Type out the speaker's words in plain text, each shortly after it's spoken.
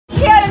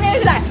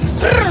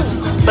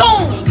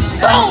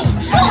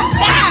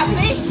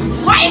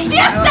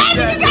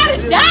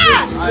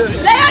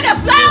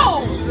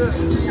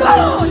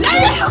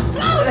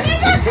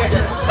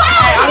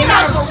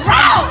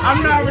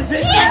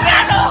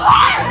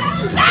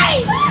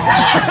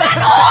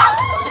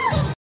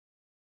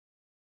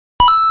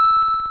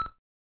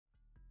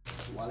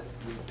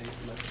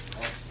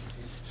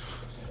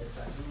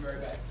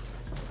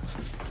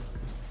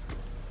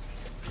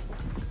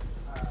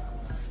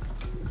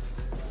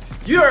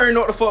You already know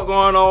what the fuck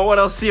going on. What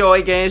else,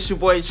 COA gang? It's your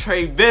boy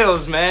Trey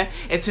Bills, man.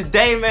 And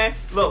today, man,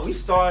 look, we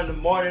starting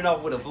the morning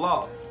up with a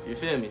vlog. You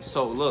feel me?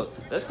 So look,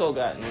 let's go,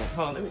 goddamn.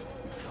 Hold on, let me.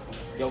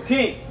 Yo,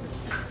 King.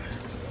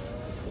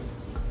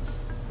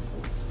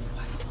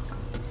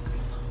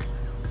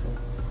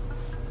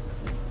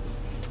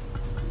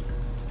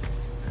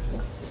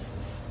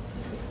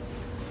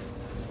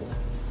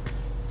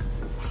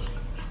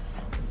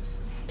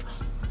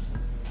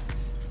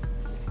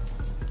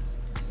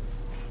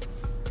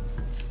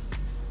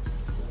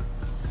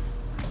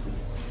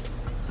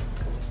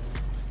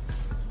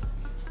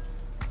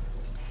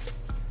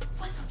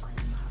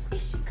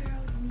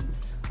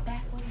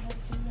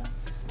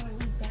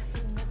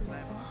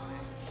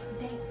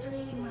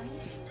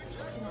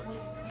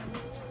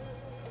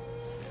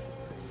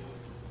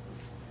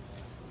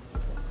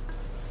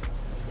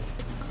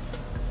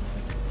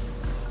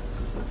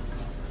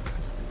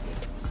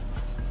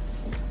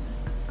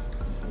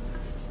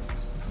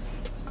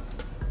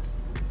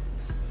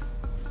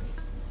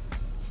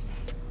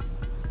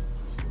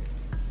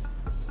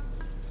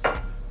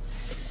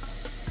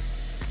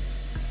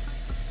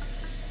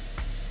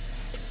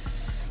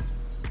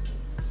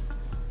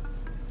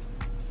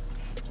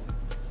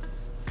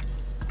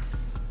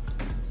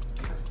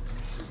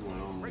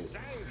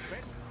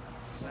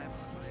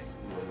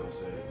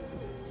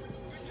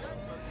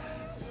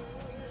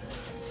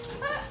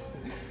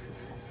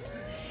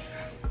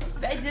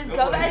 Just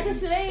go back to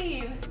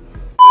sleep.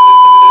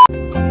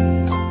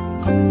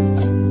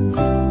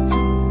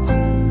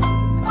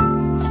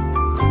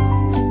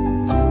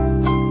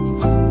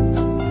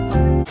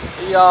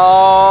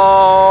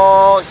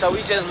 Yo, so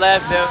we just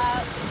left them.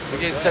 We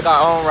just took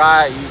our own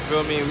ride, you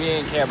feel me? We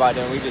didn't care about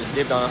them. We just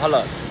dipped on them. Hold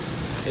up.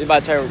 It's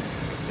about to turn.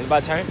 It's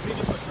about to turn?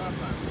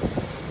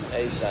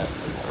 ASAP.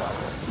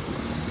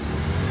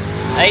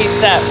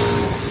 ASAP.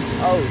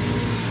 Oh.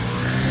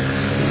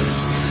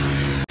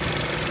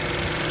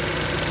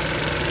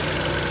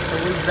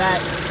 We back.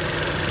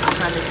 I'm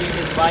trying to get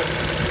his bike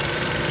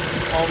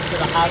home to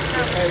the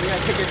hospital. Hey, we're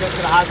gonna take it to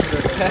the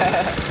hospital.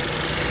 I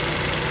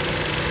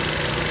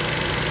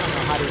don't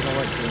know how this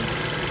gonna work, dude.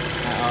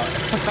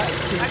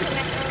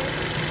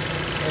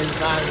 It's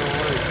not gonna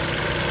work.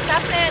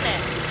 Stop saying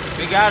that.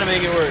 We gotta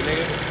make it work,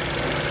 nigga.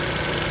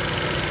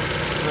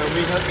 Bro,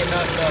 we hooking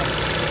up the...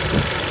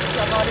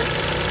 What's up, all this?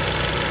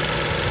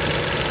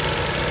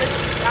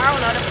 I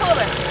don't know, the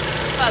cooler.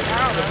 Fuck,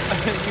 I don't know.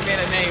 You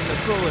made a name, the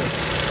cooler.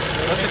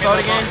 What's the code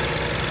again?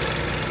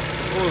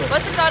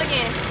 What's the code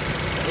again?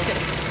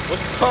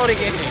 What's the code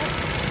again?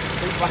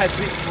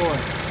 3564.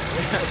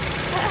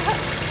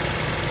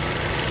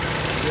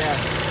 Yeah.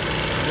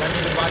 I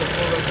need to buy the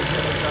cooler to get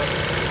us up.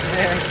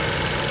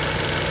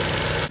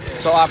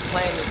 So our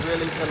plan is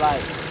really to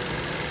like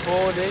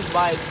pull this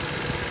bike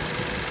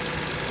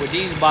with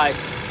these bikes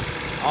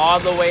all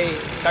the way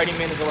 30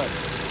 minutes away.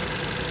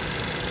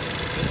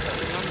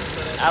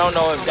 I don't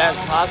know if that's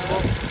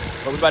possible,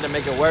 but we're about to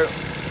make it work.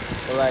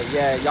 But like,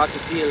 yeah, y'all can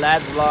see the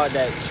last vlog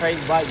that Trey's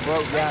bike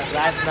broke down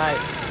last night.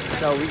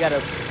 So we had to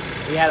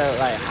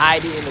like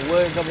hide it in the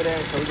woods over there.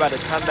 So we about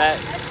to come back.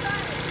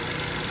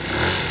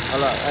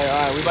 Hold up, hey,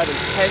 all right, we about to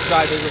test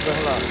drive this real quick.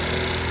 Hold up.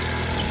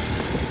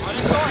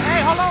 Hey,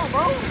 hold on,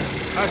 bro.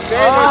 I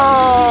said,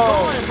 keep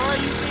going, bro.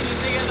 You see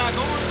these niggas not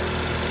going?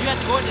 You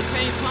have to go at the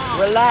same time.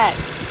 Relax.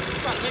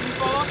 You about to make me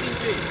fall off these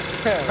bitches.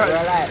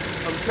 Relax.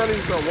 I'm telling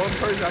you something, one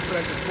person I feel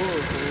like can pull,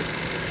 man.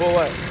 For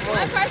what?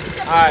 One person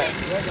should All right,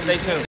 stay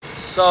tuned.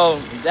 So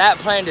that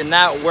plan did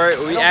not work.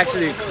 We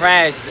actually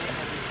crashed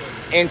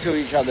into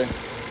each other.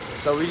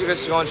 So we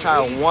just gonna try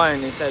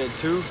one instead of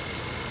two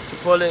to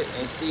pull it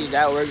and see if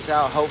that works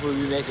out. Hopefully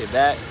we make it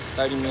back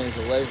 30 minutes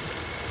away.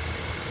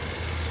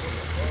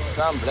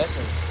 Some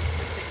blessing.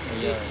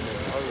 Yeah.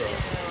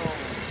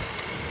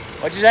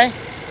 What you say?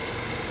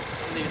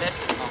 I'm leaving that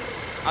shit alone.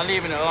 I'm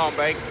leaving it alone,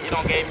 bro. You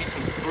done gave me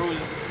some bruises.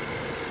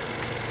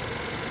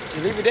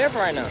 Just leave it there for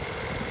right now.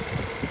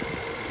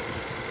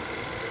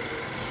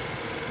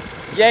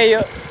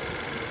 Yeah.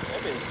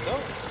 That bitch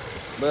dope.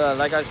 But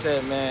like I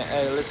said, man,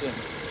 hey, listen,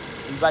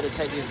 we about to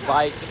take this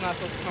bike It's not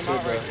supposed to come to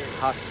out the right there.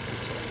 hospital.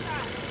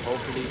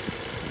 Hopefully,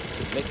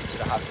 to make it to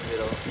the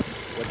hospital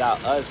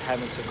without us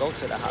having to go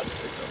to the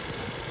hospital.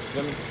 You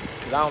feel me?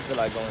 Because I don't feel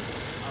like going.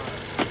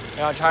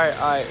 Y'all try it?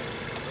 All right.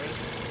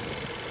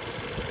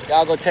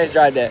 Y'all go test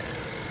drive that.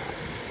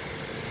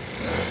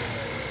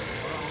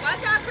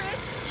 Watch out, Chris.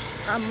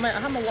 I'm a,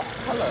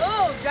 hold up.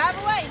 Oh, drive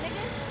away, nigga.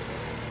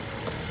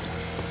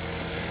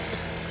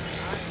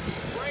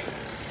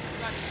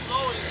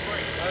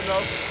 I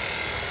know.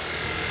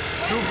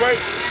 Two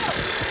breaks.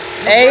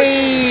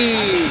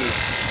 Hey!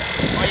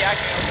 Oh, yeah, I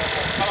can.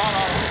 Hold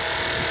on.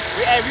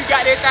 We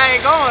got this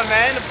thing going,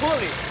 man. The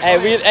pulley.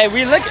 Hey,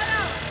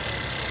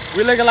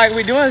 we looking like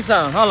we doing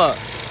something. Hold up.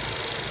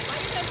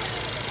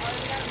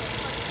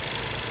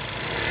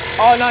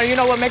 Oh no, you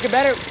know what? Make it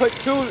better. Put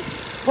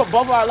both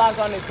of our locks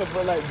on it to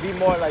put like be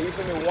more like, you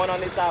feel me? One on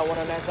this side, one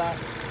on that side.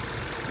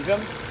 You feel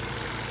me?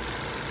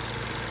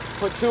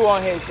 Put two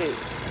on his shit.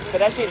 Cause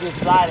that shit just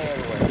sliding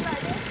everywhere.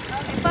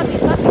 Okay,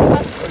 fuck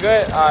it. We're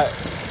good? Alright.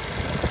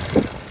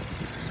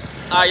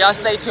 Alright, y'all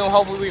stay tuned.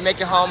 Hopefully we make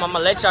it home. I'm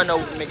gonna let y'all know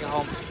we make it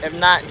home. If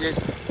not, just,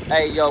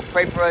 hey, yo,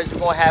 pray for us. We're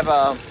gonna have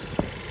a...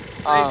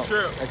 safe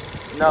trip.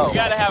 No. You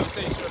gotta have a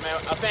safe trip, man.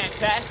 A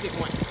fantastic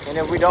one. And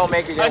if we don't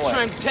make it, then A what?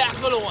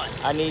 tentacular one.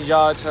 I need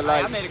y'all to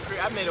like...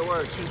 I made a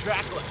word.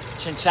 Tentacular.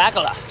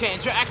 Chinchacula.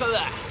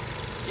 Tentacular.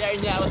 Yeah,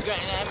 you know what's going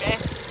on, man.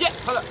 Yeah,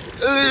 hold up.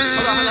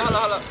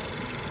 Hold up.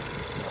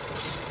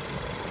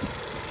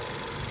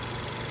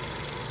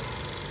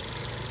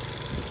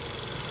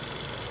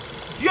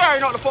 You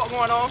already know what the fuck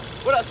going on.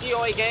 What up,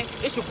 COA gang?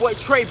 It's your boy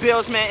Trey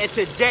Bills, man, and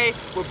today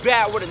we're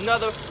back with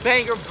another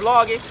banger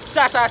vlogging.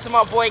 Shout out to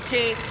my boy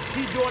King.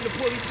 He doing the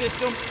pulley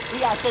system. We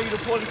gotta show you the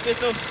pulley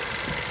system.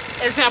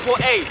 Example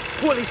A,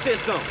 pulley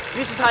system.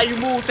 This is how you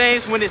move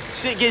things when the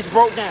shit gets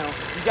broke down.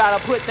 You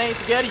gotta put things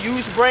together,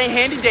 use your brain,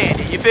 handy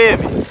dandy. You feel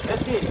me?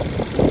 Let's get it.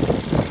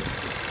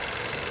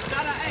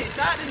 Shout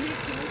out to Nique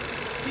too.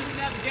 He's the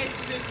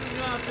navigation system, you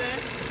know what I'm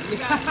saying? We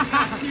got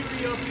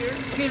Siri up here.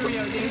 Siri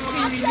up there.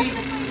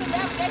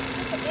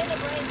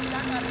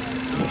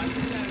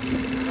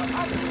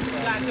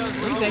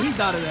 He said he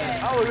thought of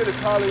that. I was really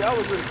telling y'all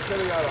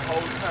the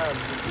whole time.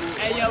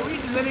 Hey, yo, we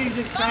literally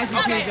just crashed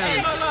into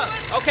each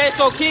other. Okay,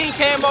 so King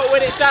came up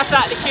with it. Shouts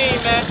out to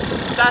King, man.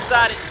 Shouts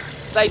out it.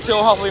 Stay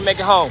tuned. Hopefully we make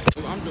it home.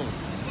 I'm doing.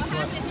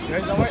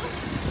 Yours don't work?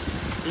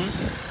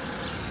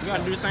 You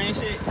gotta do the same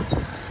shit.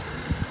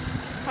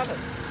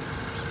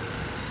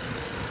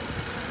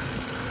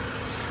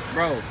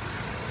 Bro,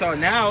 so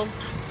now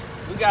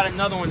we got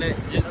another one that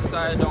just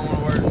decided don't want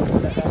to work.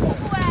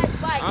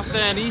 I'm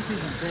saying these is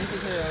drink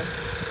as hell.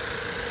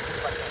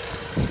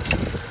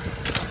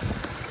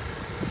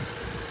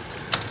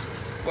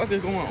 What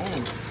is going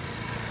on?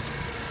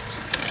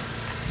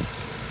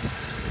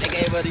 They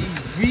gave us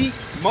these weak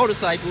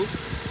motorcycles.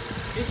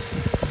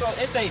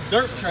 It's a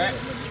dirt track.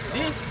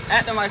 These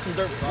acting like some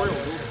dirt for real,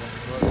 dude.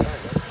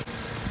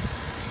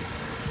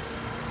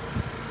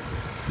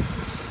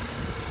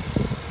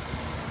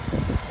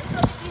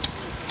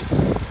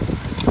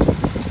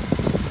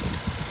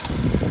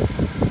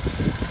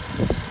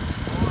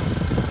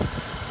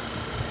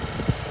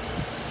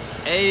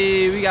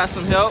 Hey, we got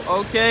some help.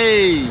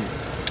 Okay.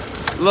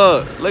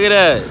 Look at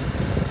that.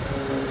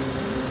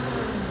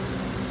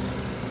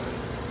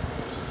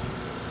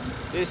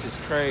 This is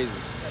crazy.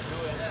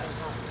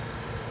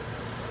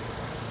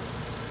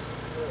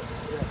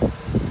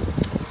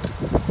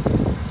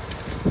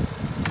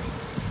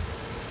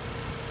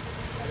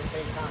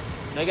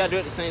 They gotta do it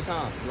at the same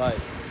time. Like,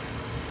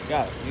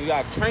 you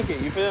gotta crank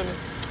it, you feel me?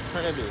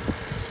 Crank that bitch.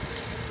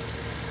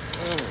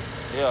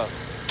 Yeah.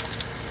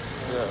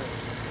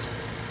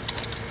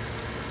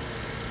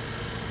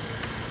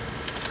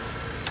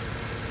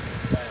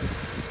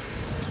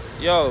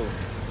 Yo.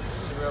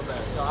 This is real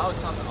bad. So I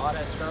was talking all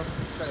that stuff.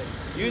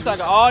 You was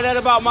talking all that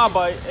about my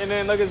bike, and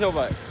then look at your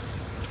bike.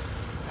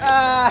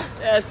 Ah,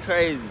 that's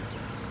crazy.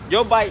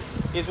 Your bike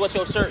is what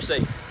your shirt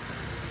say.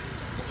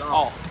 It's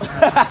off.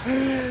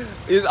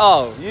 It's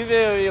off. You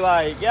feel me?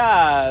 Like,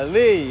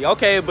 golly.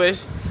 Okay, but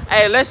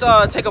hey, let's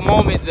take a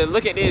moment to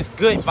look at this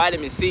good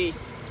vitamin C,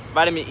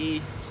 vitamin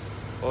E,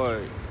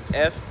 or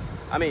F.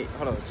 I mean,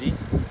 hold on, G.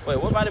 Wait,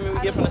 what vitamin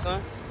we get from the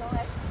sun?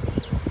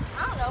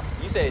 I don't know.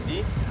 You said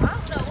D? I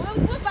don't know.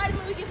 What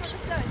vitamin we get from the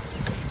sun?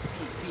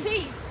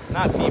 P.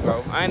 Not P,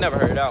 bro. I ain't never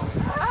heard that one.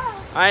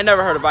 Oh. I ain't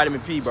never heard of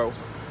vitamin P, bro.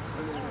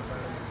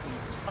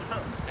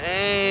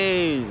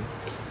 Hey,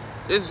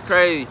 this is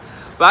crazy.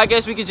 But I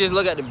guess we could just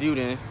look at the view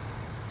then.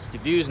 The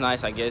view's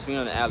nice, I guess. We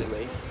on the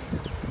alleyway. You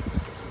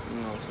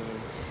know what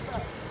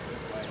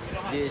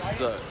I'm saying? This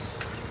sucks.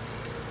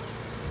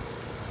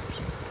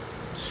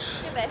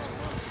 Get back.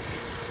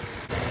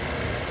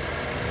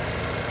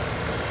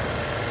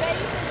 Yeah,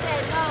 you can say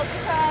no,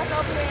 get your ass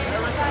over here.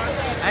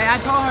 Hey, I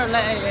told her,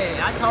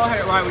 I told her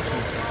to ride with you.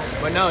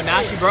 But no, now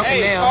she broke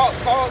it down.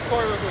 Call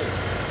Corey real quick.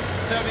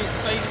 Tell me,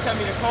 so you can tell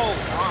me the code.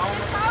 Call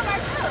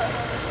right there.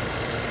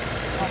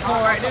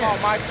 Code right there.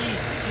 My key.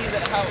 Keys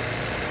at the house.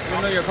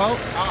 You know your code?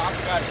 I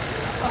forgot it.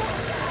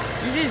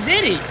 You just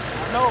did it.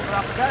 I know, but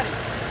I forgot it.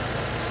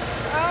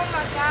 Oh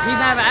my God. He's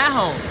not even at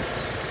home.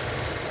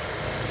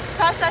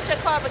 Try to start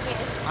your car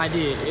again. I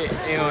did.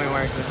 It only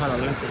worked. Hold on,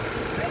 let me see.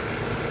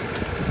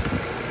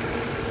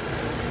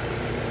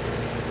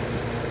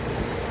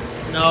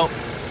 Nope.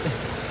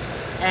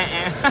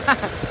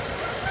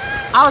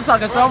 I was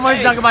talking so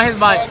much junk about his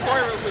bike.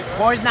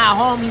 Corey's not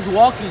home. He's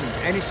walking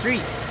in the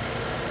street.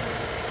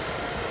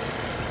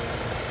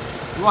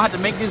 You won't have to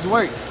make this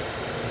work.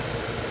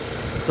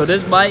 So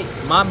this bike,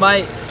 my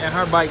bike, and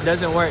her bike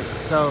doesn't work.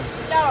 So.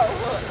 No.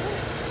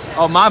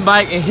 Oh, my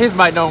bike and his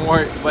bike don't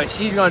work, but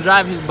she's gonna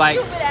drive his bike.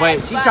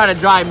 But she tried to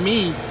drive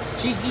me.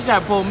 She tried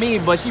to pull me,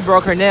 but she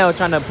broke her nail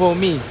trying to pull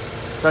me.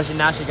 So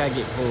now she gotta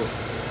get pulled.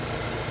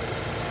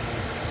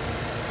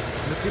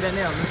 Let's see that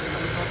nail.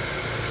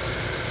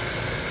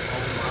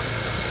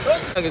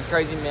 It's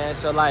crazy, man.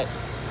 So like,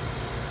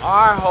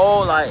 our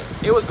whole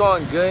it was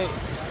going good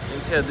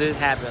until this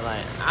happened.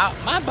 Like,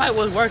 my bike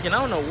was working. I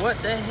don't know what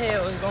the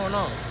hell is going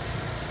on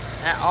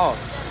at all.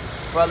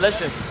 But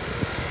listen.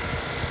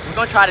 We're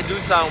gonna try to do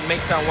something,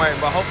 make something work,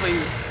 but hopefully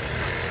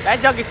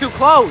that junk is too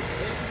close.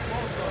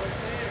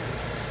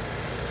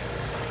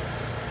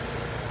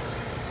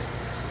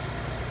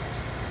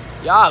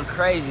 Y'all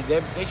crazy.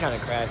 They trying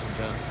to crash and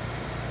jump.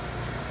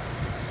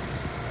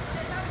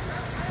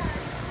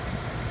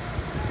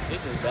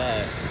 This is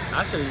bad.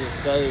 I should have just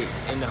stayed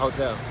in the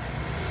hotel.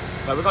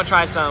 But we're gonna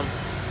try something.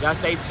 Y'all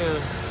stay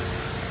tuned.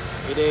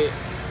 We did.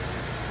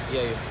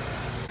 Yeah.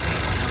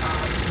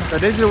 So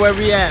this is where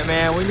we at,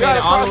 man. We made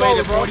it all the way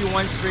to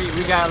 41st Street.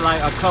 We got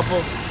like a couple.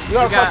 We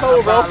gotta cross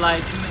over, bro.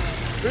 Like,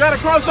 we gotta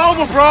cross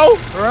over, bro.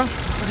 For real?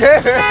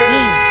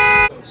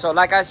 Yeah. So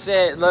like I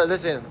said, look,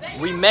 listen,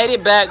 we made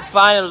it back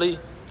finally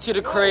to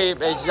the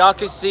crib. As y'all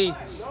can see,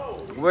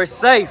 we're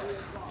safe.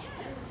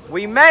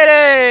 We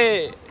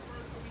made it.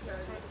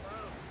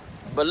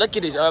 But look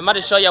at this. I'm about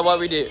to show y'all what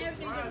we did.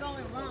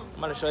 I'm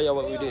about to show y'all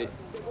what we did.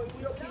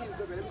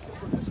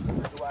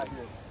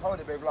 Hold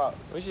it, baby. Block.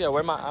 Where she at?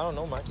 Where my? I don't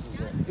know my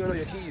keys at. You don't know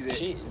your keys at?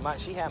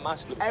 She had my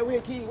scoop. Hey, where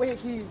your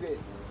keys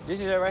at? This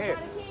is it right here.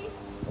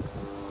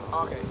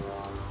 Okay.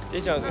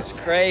 This junk is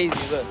crazy.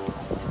 Look.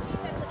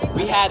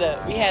 We had to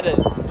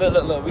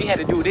look. We had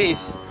to do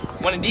this.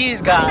 One of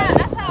these guys.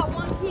 That's how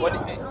one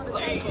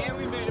key. And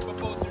we made it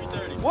before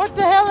 3:30. What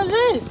the hell is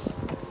this?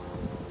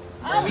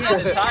 Oh, We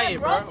had to tie it,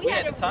 bro. We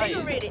had to tie it.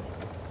 rigorate it.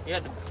 You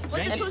had to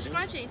With the two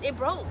scrunchies, it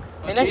broke.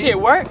 And that shit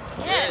worked?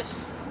 Yes.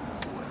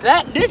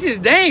 This is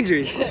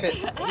dangerous. We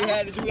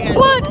had to do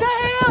What the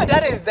hell?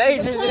 That is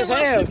dangerous as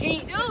hell.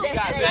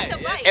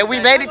 Dude, And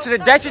we made it to the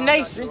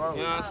destination You know what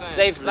I'm saying?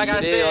 safely. Like I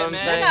you dig said, what I'm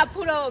man. I saying? got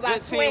pulled over by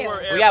Good teamwork,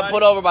 12. We got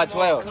pulled over by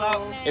 12.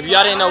 If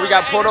y'all didn't know, we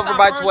got pulled over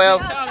by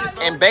 12.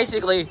 And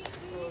basically,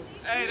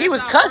 he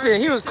was cussing.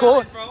 He was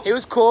cool. He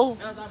was cool.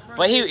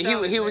 But he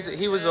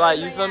was like,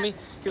 you feel me?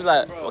 He was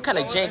like, what kind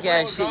of jank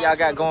ass shit y'all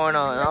got going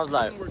on? And I was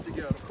like,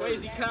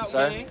 Crazy Clout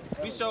Sir? Gang.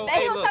 We showed, They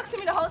hey, was look. talking to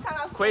me the whole time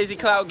I was Crazy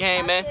Clout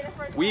Gang, man.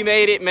 We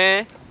made it,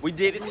 man. We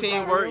did the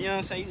teamwork, you know what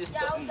I'm saying? You just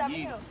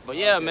But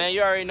yeah, man,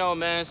 you already know,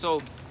 man.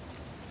 So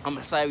I'm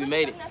excited we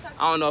made it.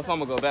 I don't know if I'm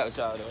gonna go back with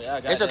y'all though.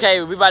 Y'all got it's that.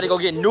 okay. We about to go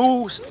get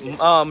new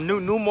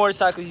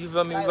motorcycles. You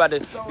feel me? We about to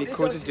be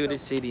cruising through the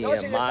city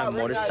in my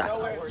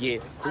motorcycle. Yeah,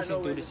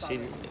 cruising through the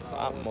city in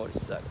my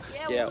motorcycle.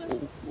 Yeah.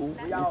 Ooh, ooh,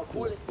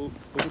 ooh, ooh,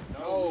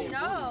 ooh.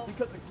 No.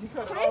 You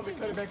cut it off and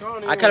cut it back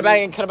on. I cut it back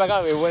and cut it back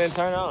off. It wouldn't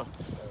turn on.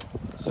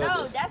 So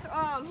No, that's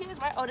he was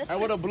right. Oh, that's I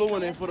want a blue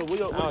one in for the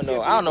wheel. I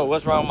don't know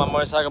what's wrong with my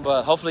motorcycle,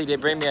 but hopefully they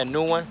bring me a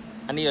new one.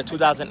 I need a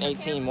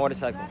 2018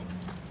 motorcycle.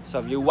 So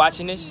if you're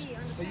watching this,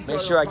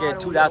 make sure I get a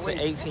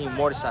 2018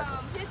 motorcycle.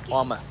 Or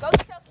I'ma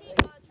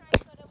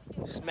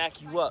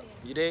smack you up.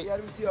 You dig?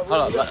 Hold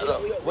up,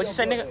 look. What you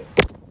say, nigga?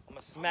 I'ma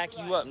smack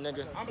you up,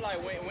 nigga. I'm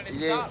like when it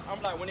Yeah. stopped,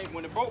 I'm like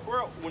when the boat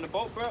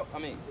broke, I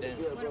mean, damn.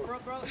 When it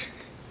broke.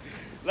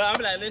 Look, I'm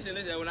like, listen,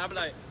 when I'm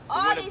like,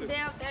 All when these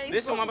damn things.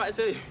 Listen, what I'm about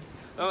to tell you.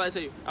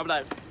 I'm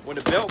like, when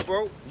the belt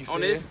broke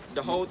on this,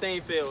 the whole thing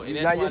fell. And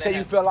that's Now why you say that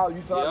you fell out.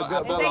 You fell out the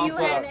Yeah, belt. They say you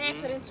fell had out. an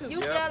accident too. You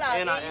Yep. fell out.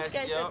 And I you asked,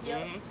 sketched up.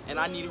 and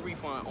I need a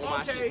refund on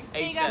my shit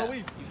He ASAP. got-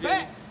 You feel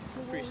me?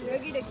 Go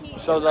get the key.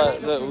 So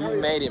look, we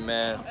made it,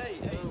 man.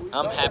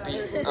 I'm happy.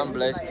 I'm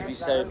blessed to be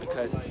saved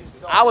because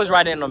I was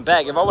right in the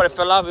back. If I would have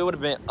fell off, it would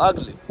have been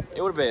ugly.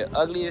 It would have been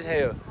ugly as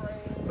hell.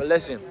 But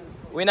listen,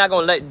 we're not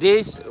gonna let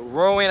this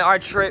ruin our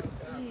trip.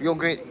 We're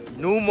gonna get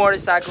new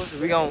motorcycles.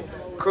 We're gonna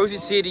cruise the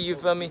city. You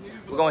feel me?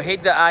 We're gonna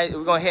hit the ice.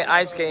 We're gonna hit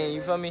ice skating.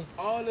 You feel me?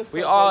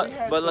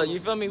 But look, you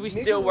feel me? We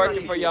still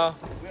working for y'all.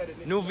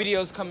 New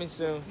videos coming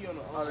soon.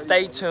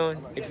 Stay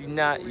tuned. If you're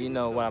not, you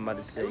know what I'm about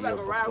to say. Yo,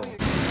 before.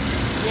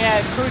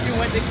 Yeah, cruising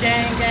with the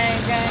gang.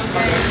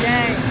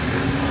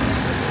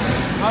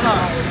 Hold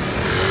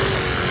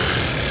on.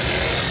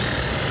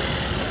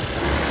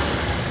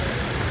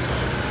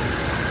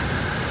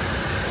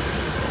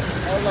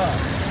 Hold up.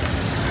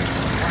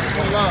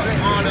 Hold up.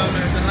 On them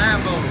at the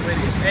Lambo with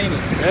it, ain't it?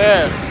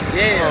 Yeah.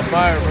 Yeah. On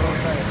fire,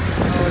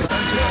 bro.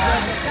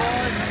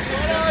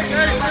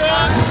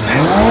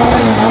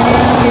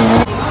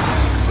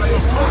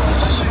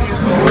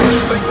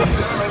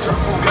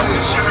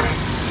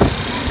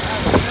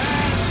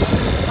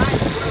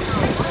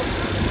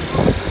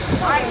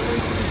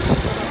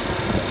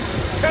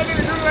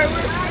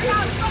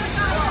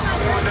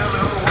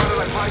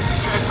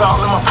 It's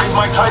all in my face,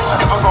 Mike Tyson.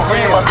 If I go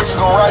read, my bitches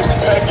gon' write me.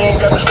 Pack in,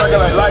 got me striking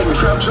like lightning.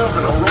 Trap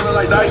jumping, I'm rolling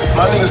like dice.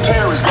 My niggas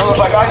terrorists, guns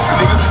like ISIS.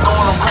 Niggas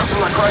throwing them crosses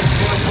like Christ.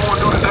 Niggas pouring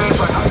through the days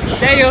like ice.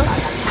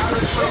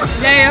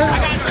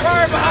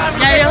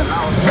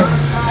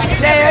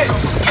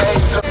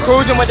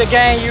 Cruising with the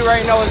gang, you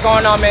already know what's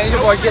going on, man. It's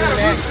your boy Gilly,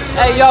 man.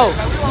 Hey, yo,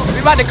 we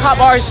about to cop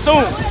ours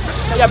soon.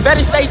 So y'all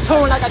better stay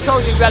tuned. Like I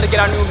told you, we got to get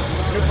our new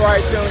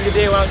Ferrari soon. You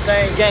dig what I'm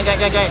saying? Gang.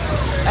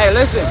 Hey,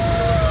 listen.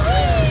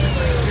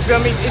 You feel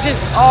me? It's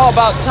just all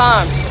about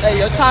time. Hey,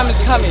 your time is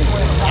coming.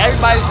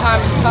 Everybody's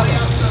time is coming.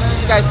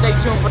 You guys stay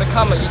tuned for the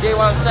coming. You dig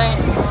what I'm saying?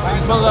 We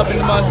pull up in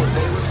the month.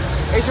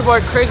 It's your boy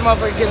Crazy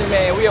Motherfucker Gilly,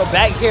 man. We are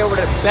back here with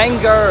a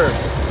banger.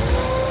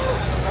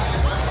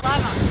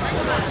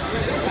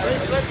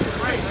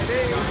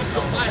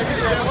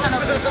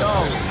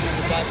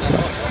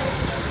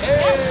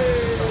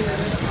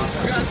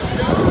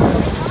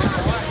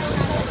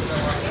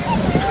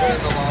 Hey,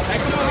 come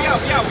on,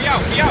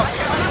 we out.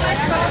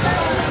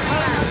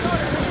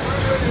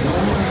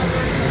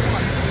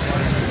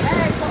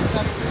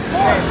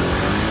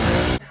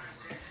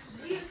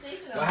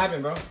 What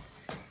happened, bro?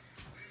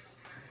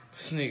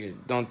 This nigga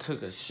done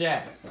took a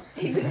shot.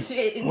 He took a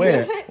shit.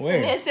 Where?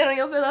 And then sit on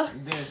your pillow.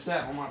 Then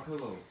sat on my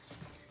pillow.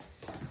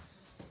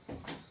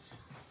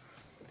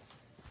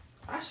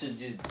 I should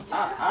just,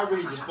 I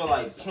really just feel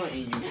like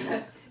punting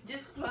you.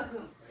 Just pluck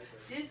him.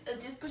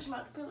 Just push him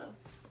out the pillow.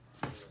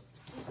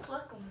 Just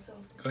pluck him or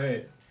something. Go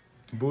ahead.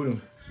 Boot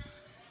him.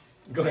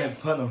 Go ahead,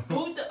 punt him.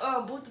 Boot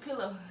the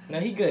pillow. No,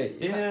 he good.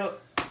 Yeah,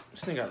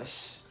 this nigga got a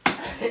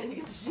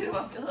Get the shit on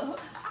my pillow.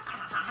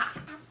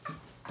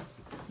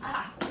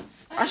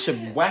 I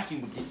should whack you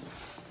with this.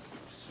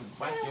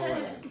 Whack your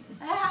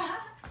ass.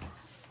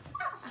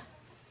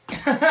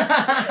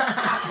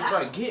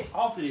 Bro, get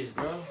off of this,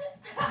 bro.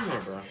 Come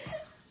here, bro.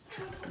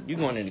 You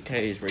going in the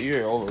cage, bro.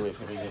 You're over with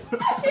for the day.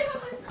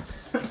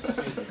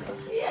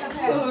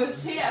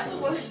 Yeah,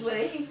 put his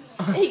way.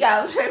 He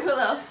got a straight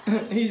pillow.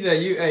 He said,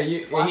 he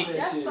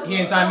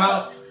in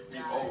timeout?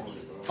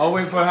 Oh,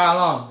 wait for how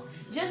long?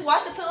 Just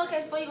wash the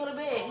pillowcase before you go to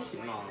bed.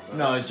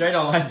 No, Dre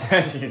don't like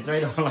that shit. Dre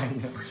don't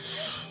like that.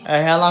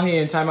 Hey, how long he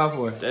in timeout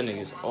for? That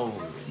nigga's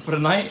over. For the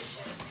night?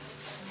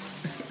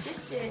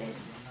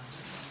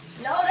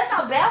 No, that's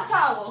our bath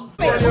towel.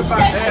 Feel Feel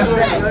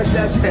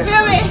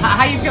me?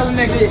 How you feeling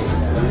next week?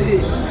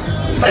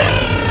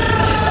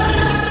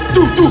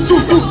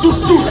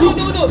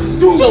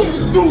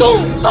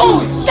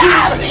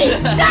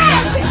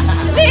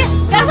 See,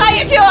 that's how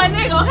you kill a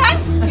nigga, okay?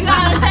 You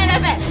gotta understand that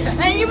fact.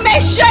 And you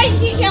make sure you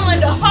hit him in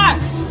the heart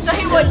so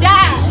he will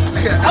die.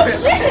 Oh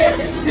shit!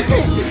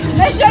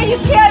 Make sure you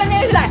kill the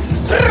nigga like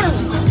boom,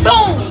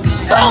 boom,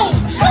 boom,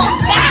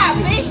 die,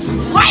 bitch.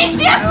 Why you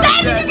still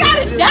standing? You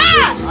gotta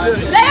die.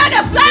 Lay on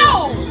the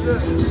floor.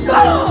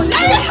 Boom,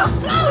 lay on the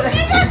floor,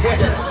 nigga.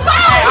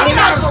 Boom, he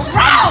on the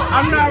road.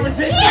 I'm not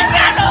resisting. He ain't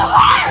got no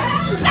heart.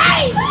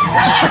 Hey, he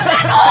ain't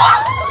got no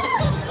heart.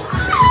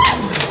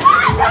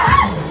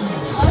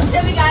 Oh,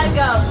 shit, we gotta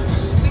go.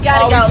 We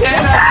gotta go.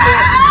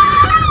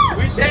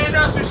 We tearing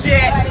up some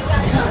shit.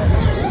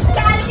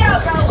 Gotta go,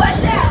 bro.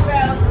 What's that,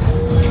 bro?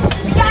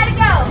 We gotta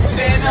go.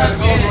 Tearing up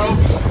some shit.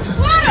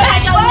 What are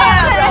you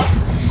doing, bro?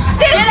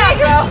 This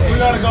nigga. We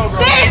gotta go, bro.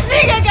 This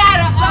nigga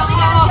gotta.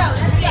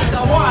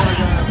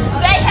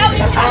 They help me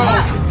come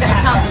up.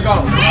 Go.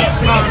 This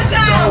nigga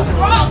got a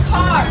broke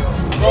heart.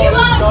 He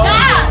won't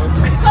die.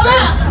 Come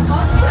on.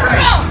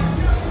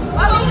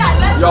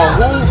 Yo,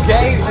 who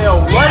gave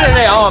them? What are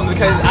they on?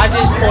 Because I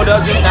just pulled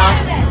up just now.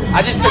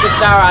 I just took a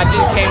shower. I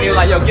just came here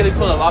like, yo, Gilly,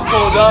 pull up. I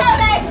pulled up.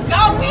 Let's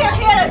go. We are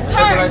here to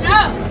turn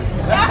up.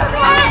 That's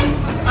right.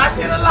 I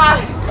see the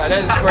light.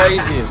 That's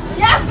crazy.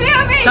 Y'all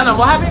feel me? Tell them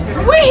what happened?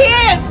 We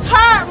here to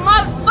turn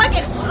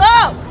motherfucking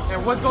up.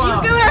 And what's going You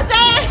on? get what I'm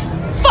saying?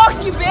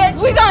 Fuck you, bitch.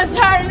 We gonna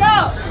turn it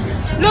up.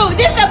 Look,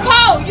 this the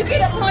pole. You get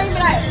the pole, you be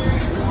like,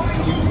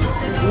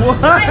 What?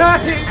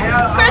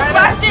 Chris,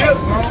 watch this.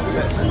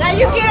 Now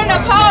you get on the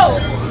pole.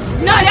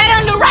 No, that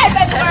on the right,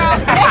 baby girl.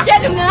 That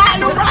shit is not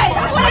on the right.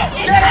 What is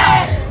this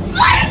shit?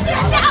 What is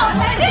this now,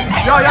 man? This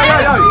shit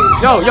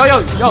Yo.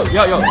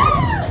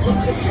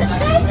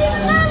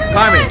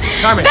 Camren.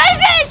 That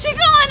shit, she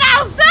going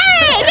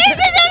outside. This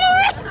shit on the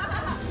right.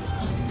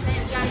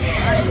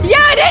 Yo,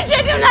 this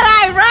shit is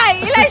not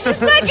right. You like she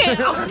sucking.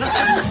 Don't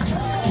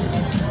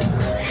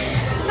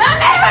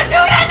let her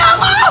do that no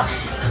more.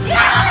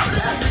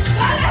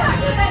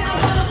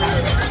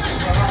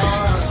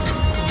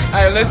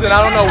 Hey, listen, I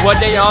don't know what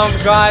they on,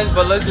 guys,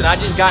 but listen, I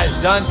just got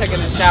done taking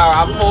a shower.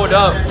 I pulled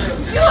up.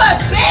 You a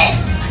bitch.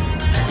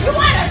 You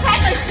wanna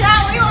take a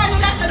shower. You wanna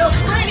look at a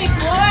pretty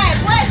boy.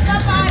 What's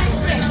up all this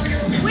shit?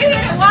 We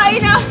hit it while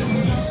you know.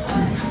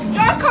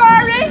 Go,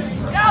 Corey.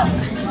 Go.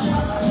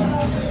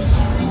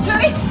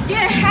 Please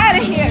get out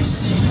of here.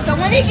 So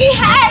when you get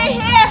out of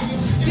here,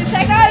 you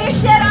take all your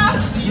shit off,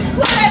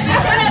 put that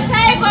bitch on the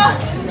table,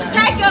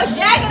 take your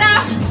jacket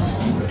off,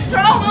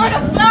 throw him on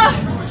the floor.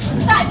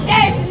 Stop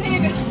dancing,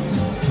 nigga.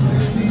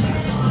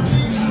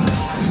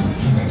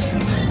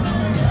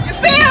 You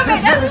feel me?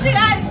 That's what you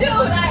gotta do.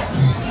 Like,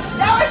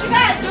 that's what you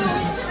gotta do.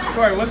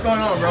 Corey, what's going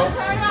on, bro?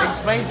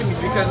 Explain to me,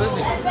 because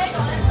listen.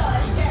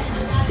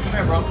 Come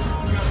here, bro.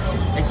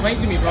 Explain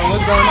to me, bro.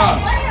 What's going on?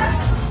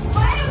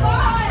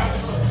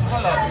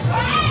 Hold up.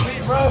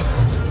 Sweet, bro.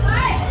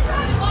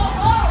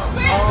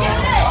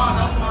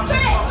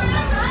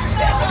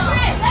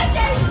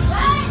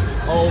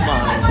 Oh my.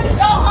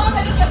 Go home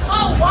and get your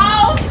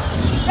wall.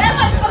 That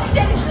motherfucking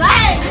shit is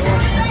lying.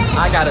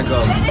 I gotta go.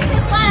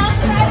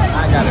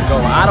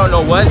 I don't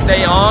know what's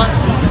they on,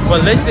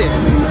 but listen,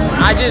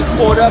 I just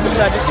pulled up because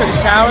I just took a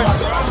shower,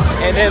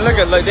 and then look,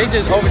 they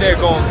just over there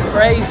going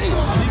crazy.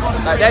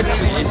 Like that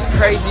shit is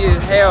crazy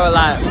as hell.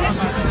 Like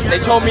they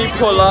told me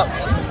pull up.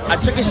 I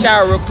took a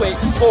shower real quick,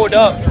 pulled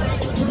up,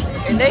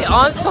 and they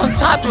on some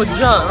type of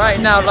jump right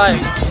now.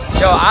 Like,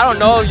 yo, I don't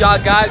know if y'all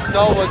guys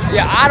know what.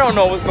 Yeah, I don't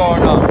know what's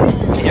going on.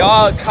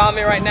 Y'all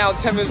comment right now,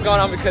 tell me what's going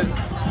on, because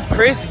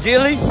Chris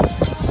Gilly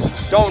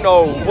don't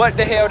know what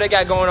the hell they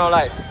got going on.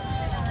 Like,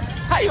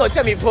 how you gonna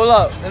tell me pull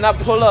up and I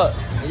pull up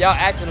and y'all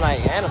acting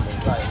like animals?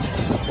 Like,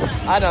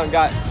 I done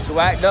got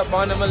swagged up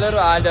on them a little.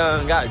 I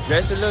done got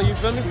dressed a little, you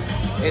feel me?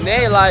 And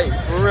they like,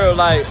 for real,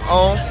 like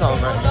on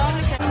something right now.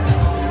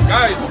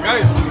 Guys,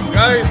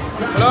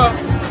 hello.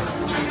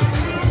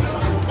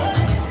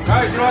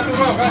 Guys, you know what to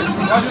go, guys.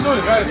 What you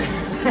doing, guys?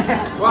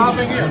 What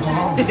happened here?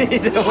 He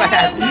said, what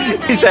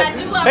happened? He said,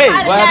 hey,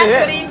 what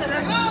happened here?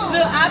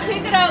 Look, I'll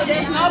pick it up.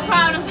 There's no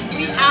problem.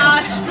 We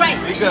are straight.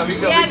 We good.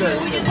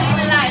 We just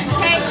living life,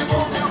 okay?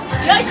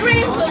 Your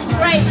dream was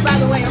great, by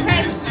the way,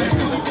 okay? So,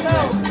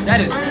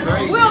 That is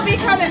great. we'll be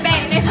coming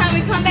back. Next time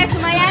we come back to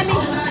Miami,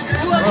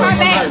 we will come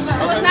back.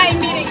 It was nice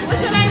meeting.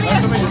 What's your name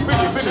again?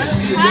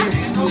 Huh?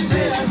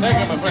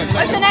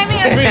 What's your name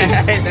again?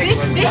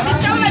 This is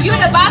something like you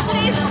the boss of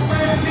this?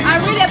 I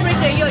really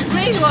appreciate your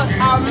dream was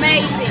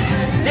amazing.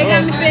 They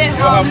got me feeling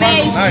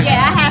amazing. Nice. Yeah,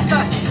 I have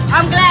fun.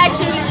 I'm glad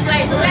you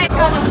displayed today.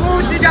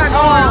 What she got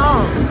going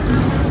on?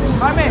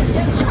 Carmen,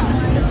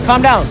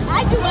 calm down.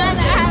 I just want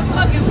to have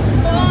fucking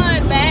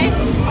fun, man.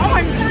 I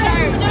want to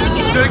turn.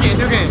 Do it again.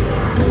 Do it again.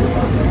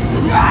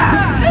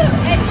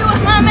 If you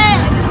was my man,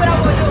 this is what I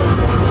would do.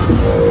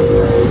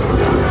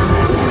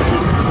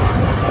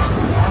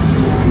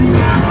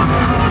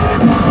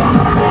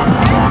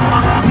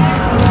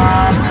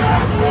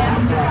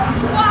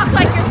 Walk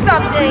like you're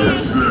something.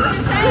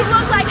 You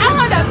look like I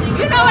want to.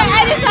 You know what?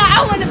 At this time,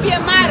 I want to be a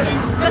model.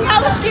 Because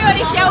I was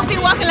security, she would be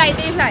walking like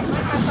this, like.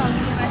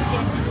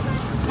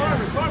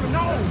 Carmen,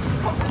 no.